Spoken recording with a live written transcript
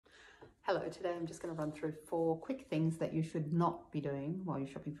Hello, today I'm just going to run through 4 quick things that you should not be doing while you're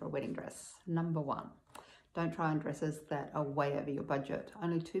shopping for a wedding dress. Number 1, don't try on dresses that are way over your budget.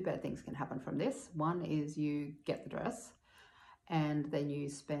 Only 2 bad things can happen from this. One is you get the dress and then you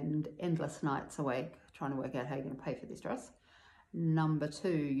spend endless nights awake trying to work out how you're going to pay for this dress. Number 2,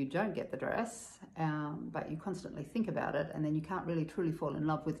 you don't get the dress, but you constantly think about it, and then you can't really truly fall in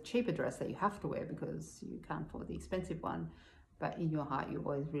love with the cheaper dress that you have to wear because you can't afford the expensive one. But in your heart, you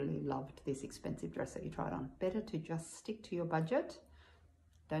always really loved this expensive dress that you tried on. Better to just stick to your budget.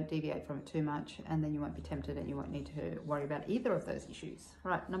 Don't deviate from it too much, and then you won't be tempted and you won't need to worry about either of those issues.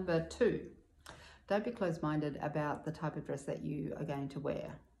 Right, number 2, don't be closed-minded about the type of dress that you are going to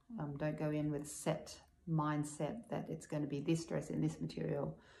wear. Don't go in with set mindset that it's going to be this dress in this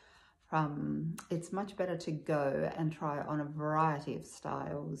material. It's much better to go and try on a variety of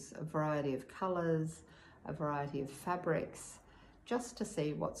styles, a variety of colors, a variety of fabrics, just to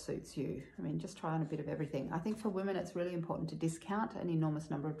see what suits you. I mean, just try on a bit of everything. I think for women, it's really important to discount an enormous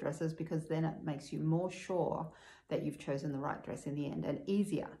number of dresses because then it makes you more sure that you've chosen the right dress in the end, and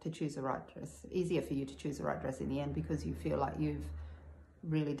easier to choose the right dress, easier for you to choose the right dress in the end because you feel like you've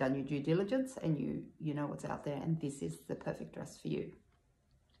really done your due diligence and you know what's out there and this is the perfect dress for you.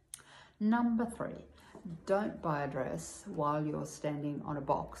 Number 3, don't buy a dress while you're standing on a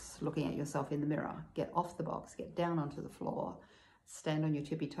box looking at yourself in the mirror. Get off the box, get down onto the floor, stand on your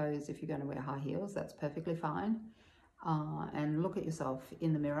tippy toes. If you're going to wear high heels, that's perfectly fine. And look at yourself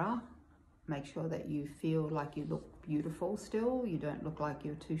in the mirror. Make sure that you feel like you look beautiful still. You don't look like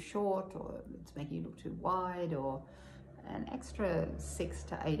you're too short or it's making you look too wide, or an extra 6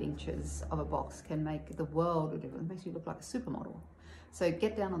 to 8 inches of a box can make the world of difference. It makes you look like a supermodel. So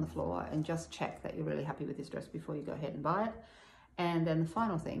get down on the floor and just check that you're really happy with this dress before you go ahead and buy it. And then the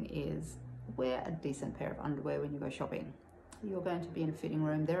final thing is wear a decent pair of underwear when you go shopping. You're going to be in a fitting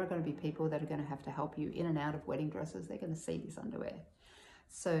room. There are going to be people that are going to have to help you in and out of wedding dresses. They're going to see this underwear.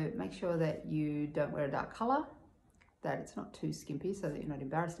 So make sure that you don't wear a dark color, that it's not too skimpy so that you're not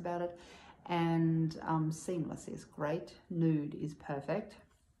embarrassed about it. And seamless is great. Nude is perfect.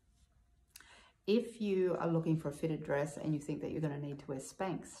 If you are looking for a fitted dress and you think that you're going to need to wear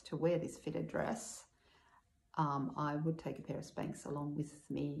Spanx to wear this fitted dress, I would take a pair of Spanx along with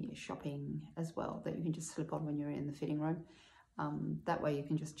me shopping as well, that you can just slip on when you're in the fitting room. That way you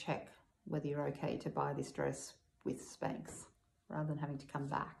can just check whether you're okay to buy this dress with Spanx rather than having to come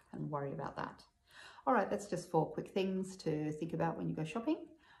back and worry about that. All right, that's just 4 quick things to think about when you go shopping.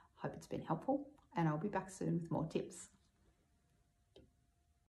 Hope it's been helpful, and I'll be back soon with more tips.